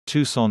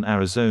Tucson,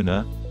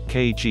 Arizona,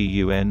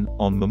 KGUN.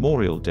 On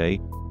Memorial Day,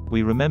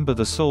 we remember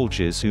the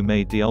soldiers who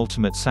made the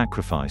ultimate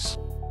sacrifice.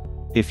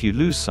 If you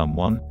lose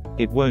someone,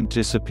 it won't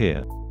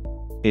disappear.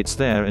 It's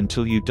there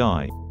until you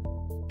die.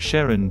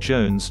 Sharon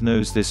Jones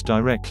knows this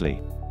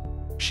directly.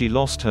 She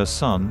lost her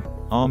son,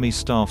 Army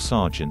Staff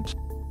Sergeant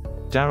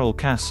Darrell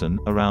Casson,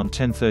 around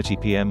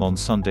 10:30 p.m. on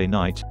Sunday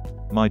night.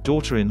 My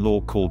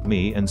daughter-in-law called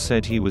me and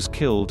said he was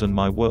killed and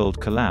my world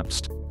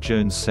collapsed,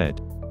 Jones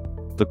said.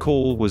 The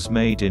call was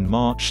made in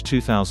March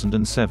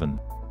 2007.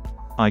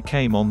 I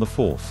came on the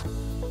 4th.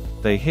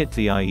 They hit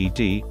the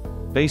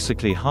IED,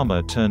 basically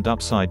Hummer turned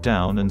upside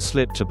down and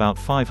slipped about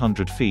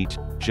 500 feet,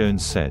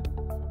 Jones said.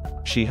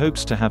 She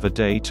hopes to have a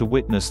day to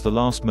witness the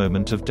last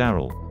moment of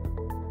Darrell.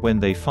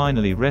 When they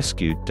finally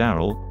rescued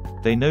Darrell,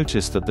 they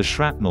noticed that the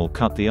shrapnel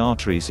cut the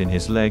arteries in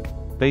his leg,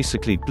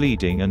 basically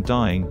bleeding and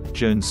dying,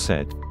 Jones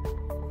said.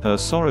 Her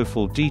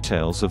sorrowful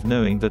details of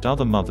knowing that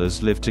other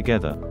mothers live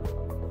together.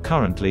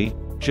 Currently,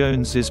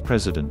 Jones is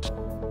president.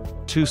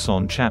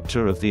 Tucson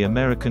chapter of the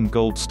American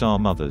Gold Star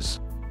Mothers.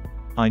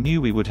 I knew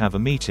we would have a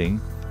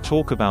meeting,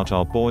 talk about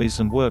our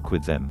boys and work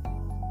with them.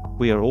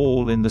 We are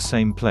all in the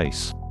same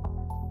place.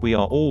 We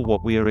are all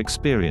what we are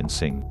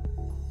experiencing.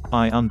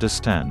 I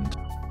understand.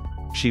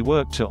 She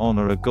worked to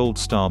honor a Gold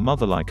Star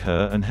mother like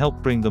her and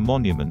help bring the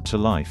monument to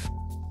life.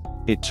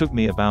 It took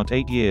me about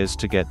 8 years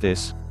to get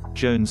this,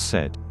 Jones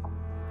said.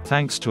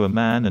 Thanks to a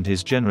man and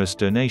his generous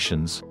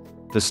donations,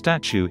 the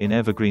statue in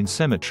Evergreen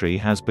Cemetery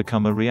has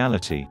become a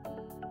reality.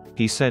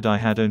 He said I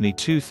had only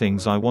 2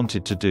 things I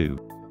wanted to do.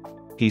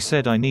 He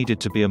said I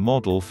needed to be a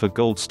model for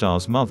Gold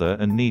Star's mother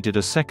and needed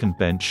a second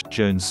bench,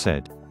 Jones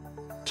said.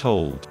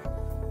 Told.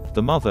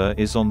 The mother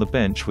is on the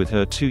bench with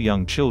her 2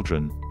 young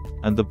children,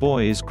 and the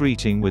boy is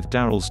greeting with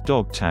Darrell's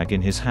dog tag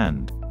in his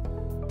hand.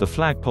 The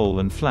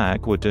flagpole and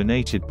flag were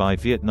donated by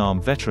Vietnam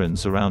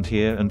veterans around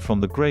here and from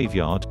the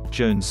graveyard,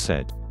 Jones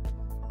said.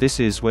 This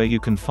is where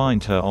you can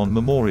find her on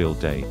Memorial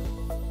Day.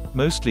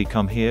 Mostly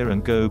come here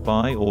and go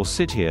by or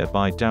sit here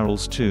by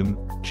Darrell's tomb,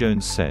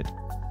 Jones said.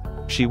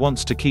 She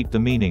wants to keep the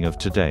meaning of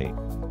today.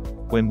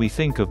 When we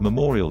think of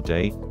Memorial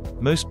Day,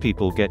 most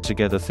people get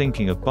together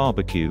thinking of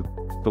barbecue,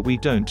 but we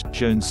don't,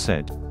 Jones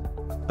said.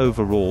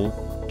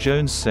 Overall,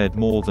 Jones said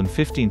more than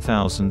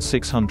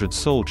 15,600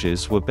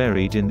 soldiers were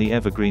buried in the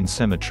Evergreen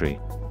Cemetery.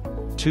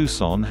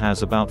 Tucson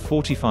has about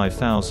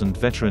 45,000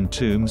 veteran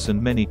tombs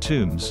and many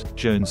tombs,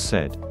 Jones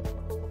said.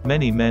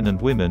 Many men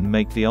and women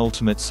make the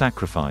ultimate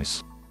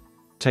sacrifice.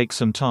 Take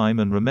some time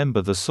and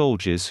remember the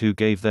soldiers who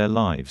gave their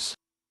lives.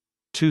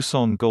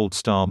 Tucson Gold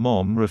Star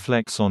Mom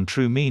reflects on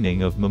true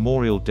meaning of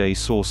Memorial Day.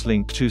 Source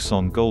link.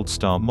 Tucson Gold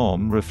Star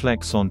Mom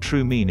reflects on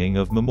true meaning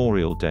of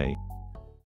Memorial Day.